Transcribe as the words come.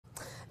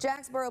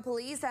Jacksboro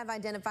police have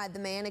identified the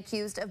man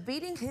accused of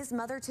beating his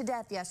mother to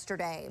death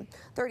yesterday.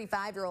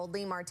 35-year-old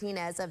Lee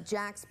Martinez of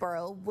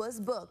Jacksboro was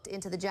booked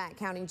into the Jack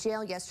County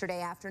Jail yesterday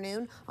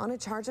afternoon on a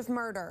charge of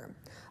murder.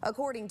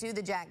 According to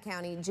the Jack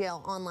County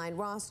Jail online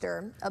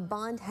roster, a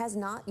bond has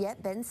not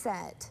yet been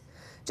set.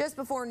 Just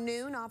before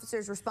noon,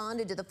 officers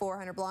responded to the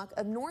 400 block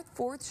of North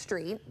 4th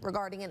Street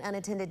regarding an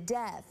unattended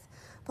death.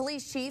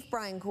 Police Chief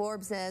Brian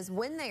Korb says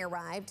when they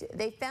arrived,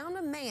 they found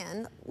a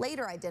man,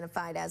 later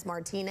identified as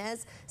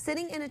Martinez,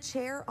 sitting in a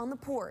chair on the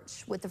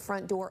porch with the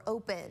front door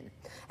open.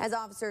 As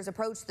officers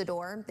approached the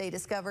door, they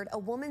discovered a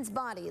woman's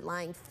body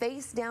lying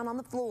face down on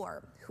the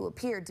floor, who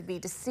appeared to be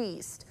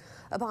deceased.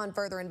 Upon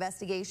further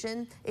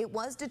investigation, it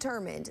was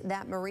determined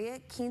that Maria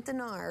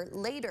Quintanar,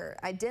 later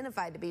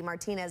identified to be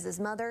Martinez's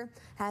mother,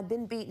 had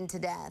been beaten to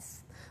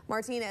death.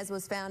 Martinez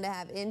was found to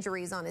have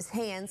injuries on his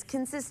hands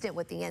consistent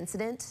with the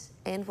incident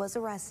and was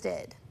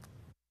arrested.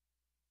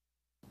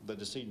 The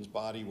decedent's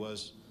body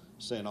was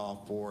sent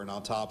off for an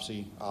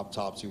autopsy.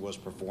 Autopsy was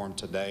performed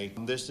today.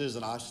 This is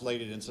an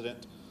isolated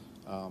incident,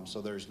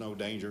 so there's no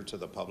danger to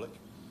the public.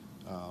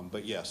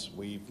 But yes,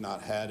 we've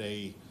not had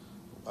a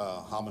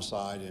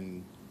homicide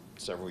in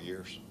several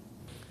years.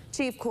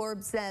 Chief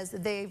Korb says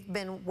they've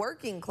been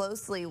working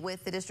closely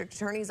with the district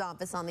attorney's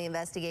office on the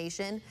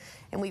investigation,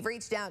 and we've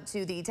reached out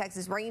to the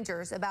Texas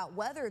Rangers about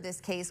whether this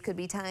case could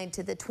be tied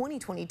to the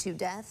 2022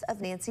 death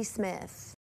of Nancy Smith.